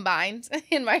say combined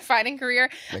in my fighting career.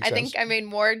 Makes I think sense. I made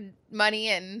more money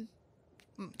in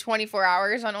 24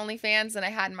 hours on OnlyFans than I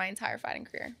had in my entire fighting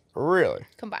career Really?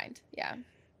 combined. Yeah.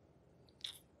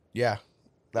 Yeah.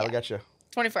 That'll Yeah. get you.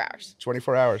 24 hours.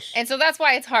 24 hours. And so that's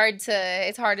why it's hard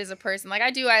as a person. Like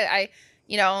I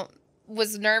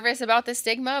was nervous about the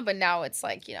stigma, but now it's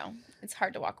like, it's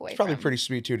hard to walk away It's probably from. pretty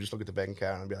sweet too. Just look at the bank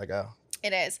account and be like, oh.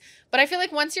 It is. But I feel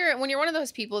like when you're one of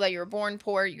those people that you were born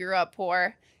poor, you grew up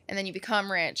poor, and then you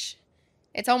become rich,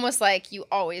 it's almost like you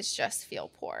always just feel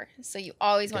poor. So you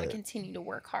always want to Get it. continue to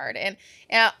work hard. And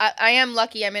I am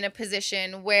lucky I'm in a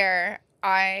position where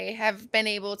I have been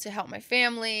able to help my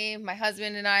family. My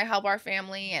husband and I help our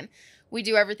family, and we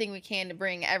do everything we can to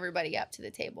bring everybody up to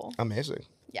the table. Amazing.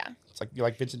 Yeah. It's like you're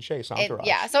like Vincent Chase, Entourage.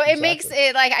 Yeah. So it makes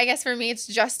it like, I guess for me, it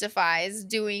justifies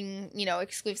doing, you know,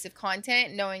 exclusive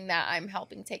content, knowing that I'm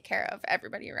helping take care of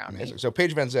everybody around me. So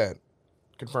Paige VanZant,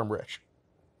 confirm rich.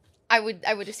 I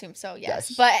would assume so,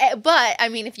 yes. But I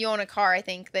mean, if you own a car, I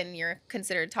think then you're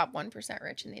considered top 1%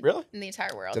 rich in the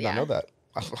entire world. Did not know that.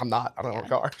 I'm not. I don't own a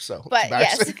car, so. But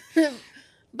yes.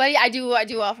 But yeah, I do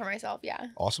well for myself. Yeah.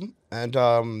 Awesome. And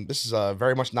this is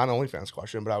very much not an OnlyFans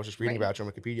question, but I was just reading about you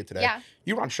on Wikipedia today. Yeah.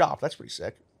 You were on Chopped. That's pretty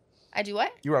sick. I do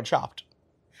what? You were on Chopped.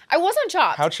 I was on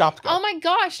Chopped. How'd Chopped go? Oh my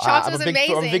gosh, Chopped was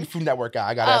amazing. I'm a big Food Network guy.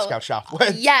 I gotta ask how Chopped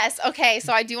went. Yes. Okay.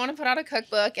 So I do want to put out a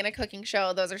cookbook and a cooking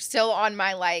show. Those are still on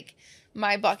my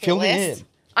bucket Fill list. Me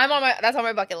in. That's on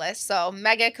my bucket list. So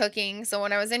mega cooking. So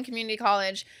when I was in community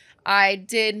college, I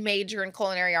did major in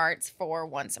culinary arts for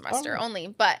 1 semester only,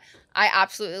 but I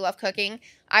absolutely love cooking.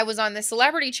 I was on the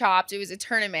Celebrity Chopped. It was a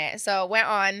tournament. So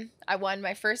I won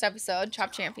my first episode,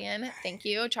 Chopped Champion. Thank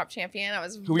you, Chopped Champion.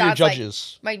 Who were your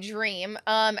judges? Like my dream.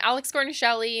 Alex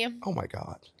Gornishelli. Oh my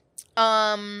God.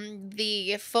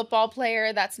 The football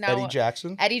player that's now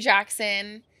Eddie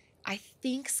Jackson. I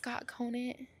think Scott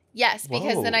Conant. Yes,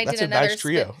 because then I did another nice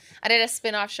trio. I did a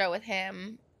spin-off show with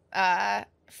him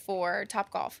for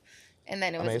Top Golf. And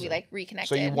then we like reconnected.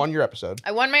 So you won your episode.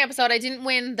 I won my episode. I didn't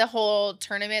win the whole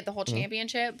tournament, the whole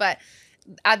championship, but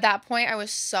at that point I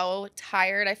was so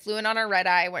tired. I flew in on a red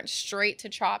eye, went straight to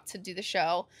Chop to do the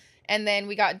show. And then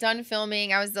we got done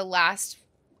filming. I was the last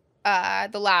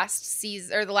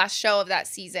season, or the last show of that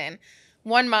season.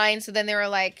 Won mine. So then they were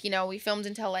like, you know, we filmed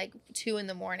until like 2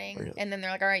 a.m. Really? And then they're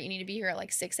like, all right, you need to be here at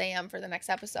like 6 a.m. for the next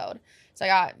episode. So I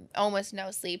got almost no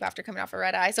sleep after coming off a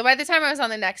red eye. So by the time I was on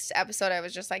the next episode, I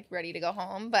was just like ready to go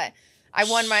home. But I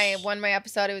won my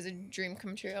episode. It was a dream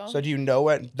come true. So do you know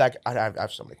what, like, I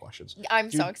have so many questions. I'm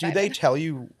so excited. Do they tell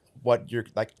you what you're,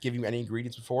 like, give you any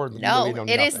ingredients before? No,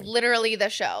 it is literally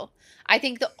the show. I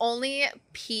think the only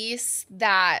piece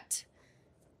that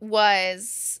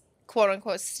was quote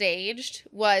unquote staged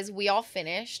was we all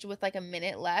finished with like a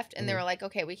minute left, and they were like,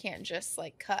 okay, we can't just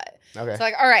like cut. Okay. So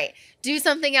like, all right, do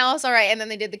something else. All right. And then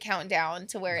they did the countdown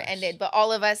to where it ended. But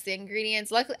all of us, the ingredients,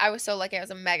 luckily I was so lucky. I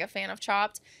was a mega fan of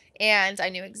Chopped, and I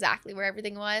knew exactly where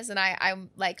everything was. And I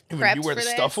like prepped for this.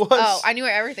 Stuff was? Oh, I knew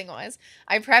where everything was.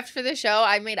 I prepped for the show.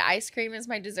 I made ice cream as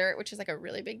my dessert, which is like a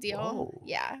really big deal. Whoa.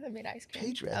 Yeah, I made ice cream.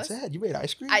 Paige VanZant, you made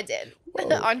ice cream? I did.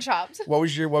 On Chopped. What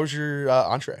was your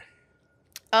entree?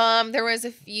 There was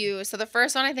a few. So the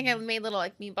first one, I think I made little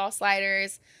like meatball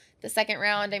sliders. The second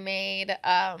round I made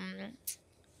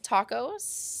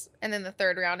tacos. And then the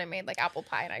third round I made like apple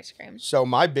pie and ice cream. So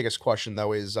my biggest question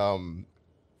though is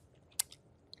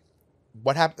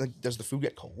what happened? Like, does the food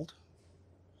get cold?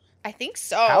 I think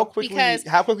so. How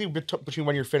quickly between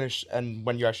when you're finished and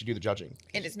when you actually do the judging?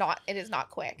 It is not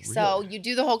quick. Really? So you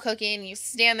do the whole cooking, you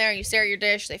stand there, you stare at your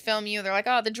dish, they film you, they're like,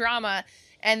 oh, the drama.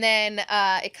 And then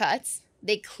it cuts.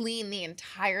 They clean the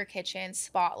entire kitchen,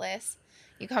 spotless.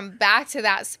 You come back to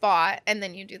that spot, and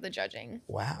then you do the judging.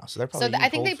 Wow. So they're probably I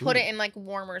think they put it in like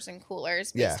warmers and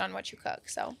coolers based on what you cook.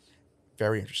 So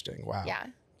very interesting. Wow. Yeah.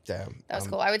 Damn. That was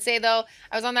cool. I would say though,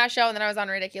 I was on that show, and then I was on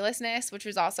Ridiculousness, which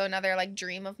was also another like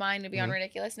dream of mine to be on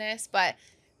Ridiculousness. But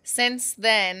since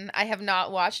then, I have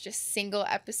not watched a single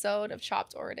episode of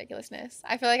Chopped or Ridiculousness.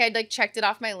 I feel like I'd like checked it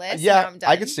off my list. Yeah, and now I'm done.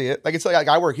 I could see it. Like it's like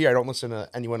I work here. I don't listen to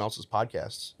anyone else's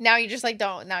podcasts. Now you just like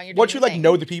don't. Now you're. Once you like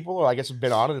know the people, or I guess have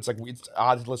been on it, it's like it's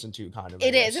odd to listen to, kind of.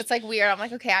 It is. It's like weird. I'm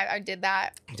like, okay, I did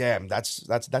that. Damn, that's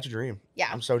a dream. Yeah,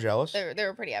 I'm so jealous. They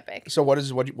were pretty epic. So what do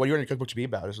you want your cookbook to be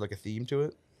about? Is there like a theme to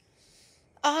it?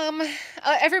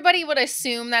 Everybody would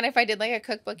assume that if I did like a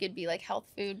cookbook, it'd be like health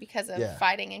food because of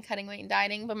fighting and cutting weight and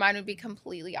dieting, but mine would be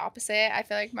completely opposite. I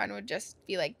feel like mine would just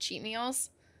be like cheat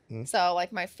meals. So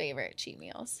like my favorite cheat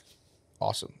meals.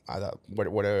 Awesome.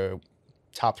 What are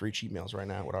top 3 cheat meals right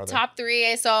now? What are they? Top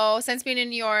 3. So since being in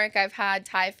New York, I've had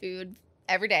Thai food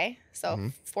every day.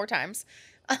 So 4 times.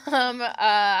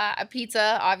 A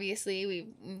pizza, obviously. We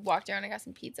walked around and got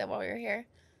some pizza while we were here.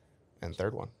 And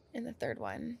third one. And the third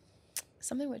one.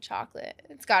 Something with chocolate.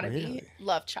 It's got to be.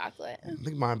 Love chocolate. I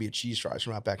think mine would be a cheese fries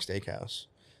from Outback Steakhouse.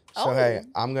 So hey,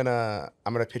 I'm gonna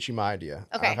pitch you my idea.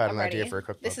 Okay, I've had an idea for a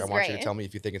cookbook. This is I want you great. to tell me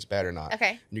if you think it's bad or not.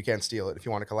 Okay. And you can't steal it. If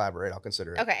you want to collaborate, I'll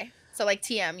consider it. Okay. So like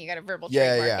TM, you got a verbal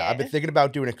Yeah. trademark I've been thinking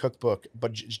about doing a cookbook,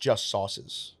 but it's just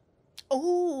sauces.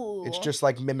 Ooh. It's just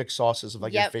like mimic sauces of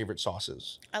like your favorite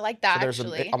sauces. I like that. So there's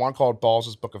actually. I want to call it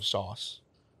Balls' Book of Sauce.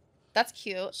 That's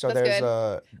cute. So that's there's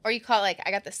good. Or you call it like,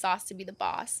 I got the sauce to be the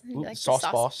boss. Ooh, like sauce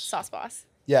boss. Sauce boss.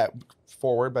 Yeah,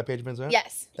 Forward by Paige VanZant.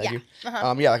 Yes. Thank yeah.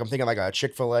 you. Yeah, like I'm thinking like a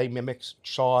Chick-fil-A mimic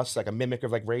sauce, like a mimic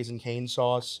of like Raisin Cane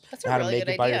sauce. That's and a how really to make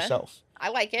good it by idea. yourself. I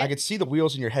like it. I could see the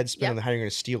wheels in your head spinning Yep. on how you're going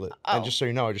to steal it. Oh. And just so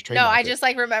you know, I just trademarked No, I it. just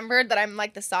like remembered that I'm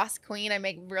like the sauce queen. I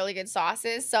make really good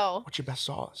sauces, so What's your best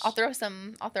sauce? I'll throw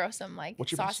some like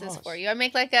What's your best sauces sauce? for you. I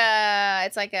make like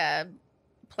it's like a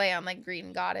play on like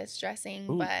Green Goddess dressing,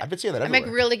 Ooh, but I've been seeing that I everywhere.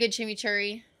 make really good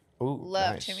chimichurri. Ooh,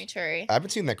 Love nice. chimichurri. I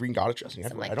haven't seen that Green Goddess dressing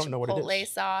Some everywhere. like I don't know what it Chipotle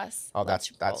is. sauce. Oh, Love that's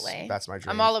Chipotle. my dream.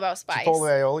 I'm all about spice. Chipotle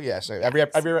aioli, yes.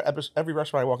 Yes. Every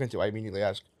restaurant I walk into, I immediately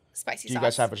ask, Spicy "Do sauce. you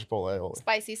guys have a Chipotle aioli?"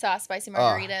 Spicy sauce, spicy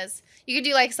margaritas. You could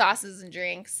do like sauces and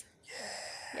drinks.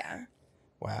 Yeah.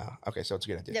 Wow. Okay, so it's a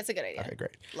good idea. That's a good idea. Okay,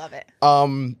 great. Love it.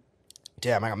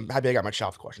 Damn, I'm happy I got my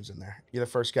chopped questions in there. You're the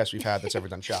first guest we've had that's ever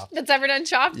done chopped. That's ever done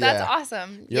chopped? Yeah. That's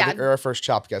awesome. You're our first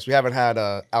chopped guest. We haven't had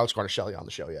Alex Garnishelli on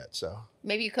the show yet, so.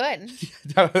 Maybe you could.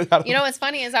 You You know what's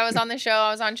funny is I was on the show, I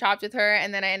was on Chopped with her,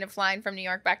 and then I ended up flying from New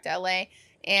York back to LA,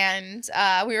 and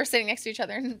we were sitting next to each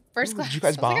other in first class. Did you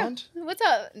guys I was like, bond? "Oh, what's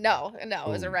up?" No, it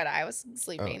was a red eye. I was Oh,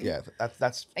 sleeping. yeah,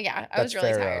 that's Yeah, I was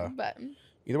really fair, tired, but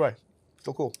either way,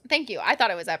 still cool. thank you. I thought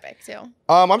it was epic too.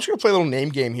 I'm just gonna play a little name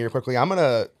game here quickly. I'm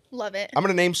gonna Love it.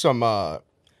 name some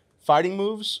fighting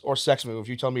moves or sex moves.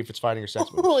 You tell me if it's fighting or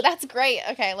sex moves. Oh, that's great.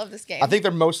 Okay, I love this game. I think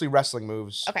they're mostly wrestling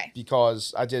moves. Okay.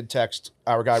 Because I did text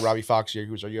our guy Robbie Fox here,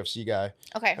 who's our UFC guy,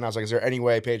 Okay. and I was like, "Is there any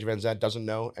way Paige VanZant doesn't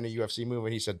know any UFC move?"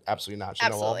 And he said, "Absolutely not. She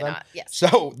know all of Absolutely them." not. Yes.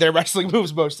 So they're wrestling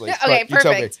moves mostly. Okay, but you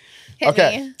tell me. perfect. Hit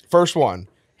Okay, me. first one,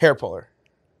 hair puller.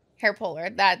 Hair puller.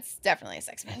 That's definitely a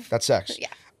sex move. That's sex. Yeah.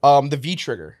 The V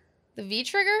trigger. The V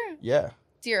trigger? Yeah.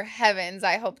 Dear heavens,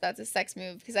 I hope that's a sex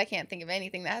move because I can't think of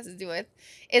anything that has to do with.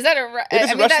 Is that a? It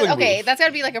is a wrestling okay, move. that's got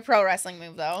to be like a pro wrestling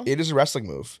move though. It is a wrestling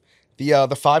move.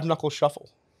 The 5 knuckle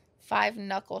shuffle. 5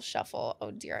 knuckle shuffle.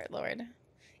 Oh dear Lord.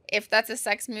 If that's a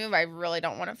sex move, I really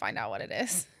don't want to find out what it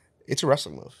is. It's a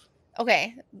wrestling move.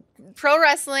 Okay, pro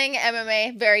wrestling,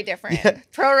 MMA, very different. Yeah.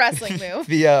 Pro wrestling move.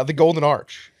 The golden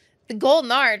arch. The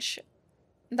golden arch.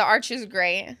 The arch is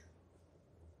great.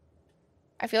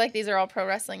 I feel like these are all pro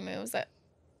wrestling moves.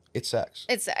 It's sex.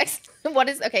 It's sex. What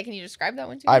is? Okay, can you describe that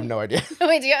one too? I have no idea.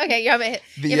 Wait, do you? Okay, you haven't hit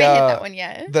The, hit that one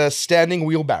yet. The standing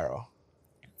wheelbarrow.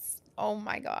 Oh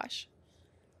my gosh.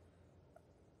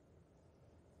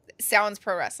 Sounds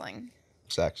pro wrestling.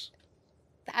 Sex.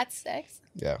 That's sex.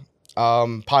 Yeah.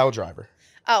 Pile driver.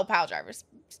 Oh, pile drivers.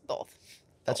 Both.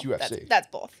 That's Both. UFC. That's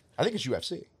both. I think it's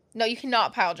UFC. No, you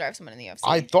cannot pile drive someone in the UFC.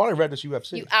 I thought I read this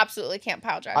UFC. You absolutely can't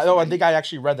pile drive. I know. I someone. think I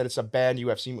actually read that it's a banned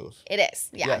UFC move. It is.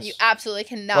 Yeah, Yes. you absolutely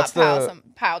cannot What's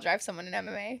pile drive someone in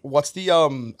MMA. What's the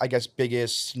I guess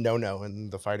biggest no in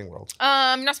the fighting world? You're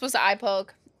not supposed to eye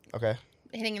poke, Okay.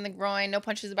 hitting in the groin, no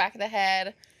punches to the back of the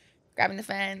head, grabbing the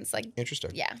fence, like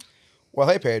Interesting. yeah. Well,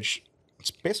 hey Paige,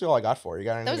 it's basically all I got for you.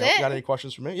 Got That was anything else? it? Got any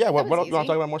questions for me? Yeah. What was you want easy. to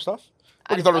talk about more stuff?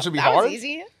 What, you thought it was gonna be that hard? Was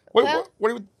easy. Wait, Well,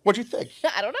 what'd you think?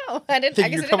 I don't know. I didn't. Think I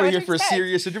guess you're I didn't know coming what here to for a expect.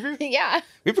 serious interview? Yeah.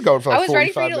 We've been going for like I was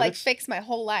ready 45 for you to like minutes. fix my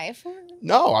whole life.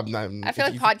 No, I'm not. I feel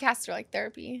like podcasts are like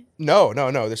therapy. No.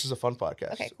 This is a fun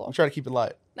podcast. Okay, cool. We try to keep it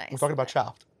light. Nice. We're talking about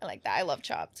Chopped. I like that. I love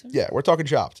Chopped. Yeah, we're talking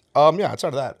Chopped. Yeah, outside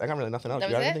of that, I got really nothing else. That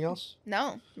You got was it? anything else?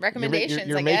 No recommendations.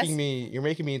 You're I guess.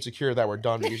 making me insecure that we're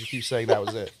done because you keep saying that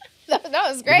was it. that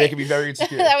was You're great. making me very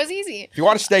insecure. that was easy. If you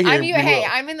want to stay here, we will.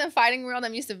 I'm in the fighting world.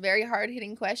 I'm used to very hard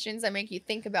hitting questions that make you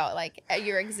think about like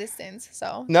your existence.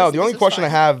 So No, this- the this only was question I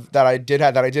fun. have that I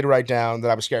did write down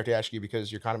that I was scared to ask you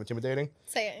because you're kind of intimidating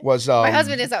Say it. was My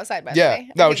husband is outside, by the yeah. way.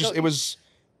 No, Okay, it's just go- it was.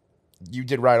 You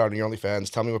did write on your OnlyFans.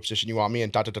 Tell me what position you want me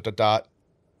in. Dot. dot,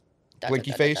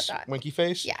 Blinky dot, face. dot, dot. Winky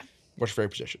face. Yeah. What's your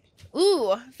favorite position?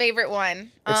 Ooh, favorite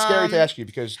one. It's scary to ask you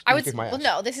because I you would. kick my ass. Well,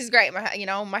 no, this is great. My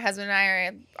husband and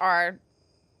I are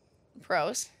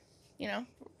pros. You know,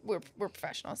 we're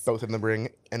professionals. Both in the ring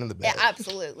and in the bed. Yeah,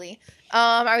 absolutely.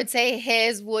 I would say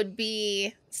his would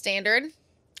be standard,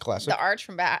 Classic. the arch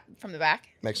from the back,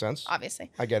 Makes sense. obviously.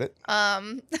 I get it.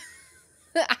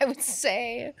 I would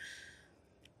say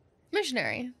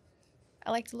missionary. I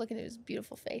like to look into his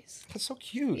beautiful face. That's so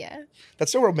cute. Yeah,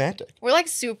 That's so romantic. we're like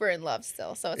super in love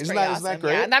still, so it's Isn't pretty that awesome.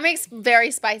 great? Yeah, that makes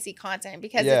very spicy content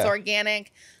because Yeah. it's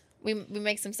organic. We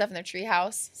make some stuff in their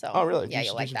treehouse. So Oh, really? Yeah, Do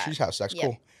you'll like some that. tree's house sex. Yep.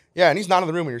 Cool. Yeah, and he's not in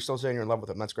the room and you're still saying you're in love with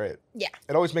him. That's great. Yeah.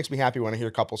 It always makes me happy when I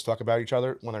hear couples talk about each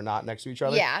other when they're not next to each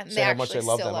other. Yeah, and they Say how actually much they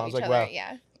love still them. I love was each like, other. wow,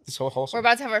 Yeah, it's so wholesome. we're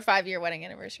about to have our 5-year wedding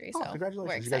anniversary. So Oh, congratulations.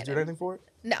 we're You guys do excited. anything for it?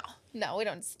 No, we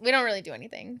don't really do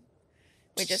anything.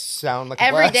 We just sound like a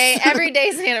every blast. day. Every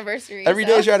day's an anniversary. Every so.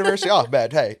 day is your anniversary. Oh,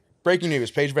 bad. Hey, breaking news.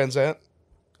 Paige VanZant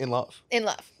in love. In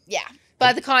love, yeah.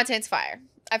 But the content's fire.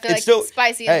 I feel It's like still-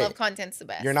 spicy hey, and love content's the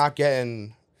best. You're not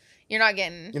getting You're not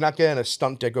getting. a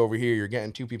stunt dick over here. You're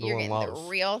getting two people You're in getting love. the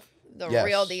real the Yes.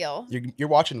 real deal. You're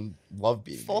watching Love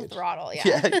Being Full Made. throttle, yeah.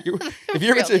 Yeah. If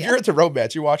you're into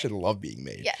romance, you're watching Love Being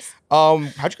Made. Yes.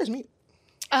 How'd you guys meet?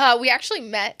 We actually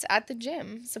met at the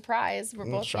gym. Surprise. We're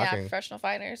both professional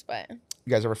fighters, but You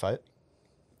guys ever fight?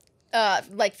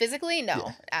 like physically?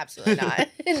 No, absolutely not.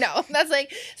 No, that's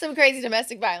like some crazy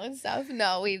domestic violence stuff.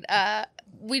 No,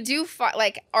 we do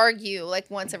like argue like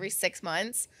once every 6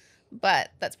 months,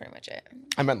 but that's pretty much it.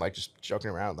 I meant like just joking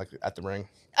around, like at the ring.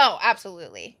 Oh,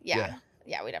 absolutely. Yeah,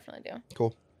 we definitely do.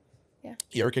 Cool. Yeah.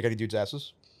 You ever kick any dudes'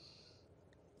 asses?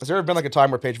 Has there ever been like a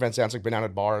time where Paige VanZant's like been out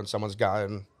at a bar and someone's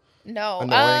gotten annoying and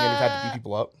you've had to beat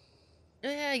people up?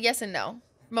 Yes and no.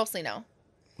 Mostly no.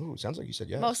 Ooh, sounds like you said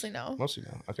yes. Mostly no. Mostly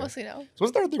no. Okay. Mostly no. So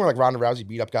wasn't there a thing where like Ronda Rousey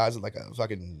beat up guys at like a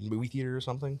fucking movie theater or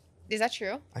something? Is that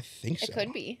true? I think so. It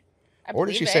could be. Or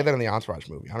did she say that in the Entourage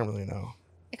movie? I don't really know.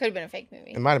 It could have been a fake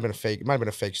movie. It might have been a fake. It might have been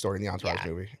a fake story in the Entourage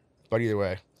movie. But either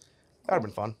way, that would have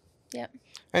been fun. Yep.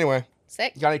 Anyway,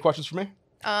 sick. You got any questions for me?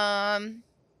 I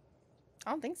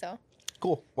don't think so.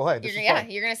 Cool. Well, hey, this is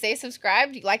fun. You're gonna say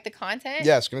subscribe. Do you like the content?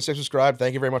 Yes, gonna say subscribe.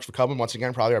 Thank you very much for coming. Once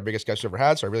again, probably our biggest guest we've ever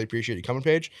had. So I really appreciate you coming,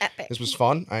 Paige. Epic. This was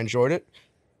fun. I enjoyed it.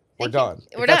 We're done.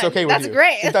 We're done. That's okay with you. That's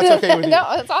great. If that's okay with you.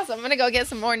 No, that's awesome. I'm gonna go get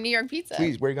some more New York pizza.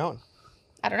 Please, where are you going?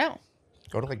 I don't know.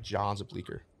 Go to like John's at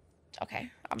Bleecker. Okay,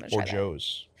 I'm gonna try that. Or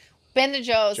Joe's. Been to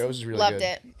Joe's. Joe's is really Loved good.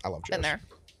 it. I love Joe's. Been there.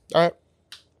 All right.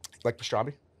 Like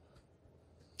pastrami?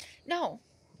 No.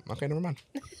 Okay, never mind.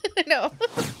 No.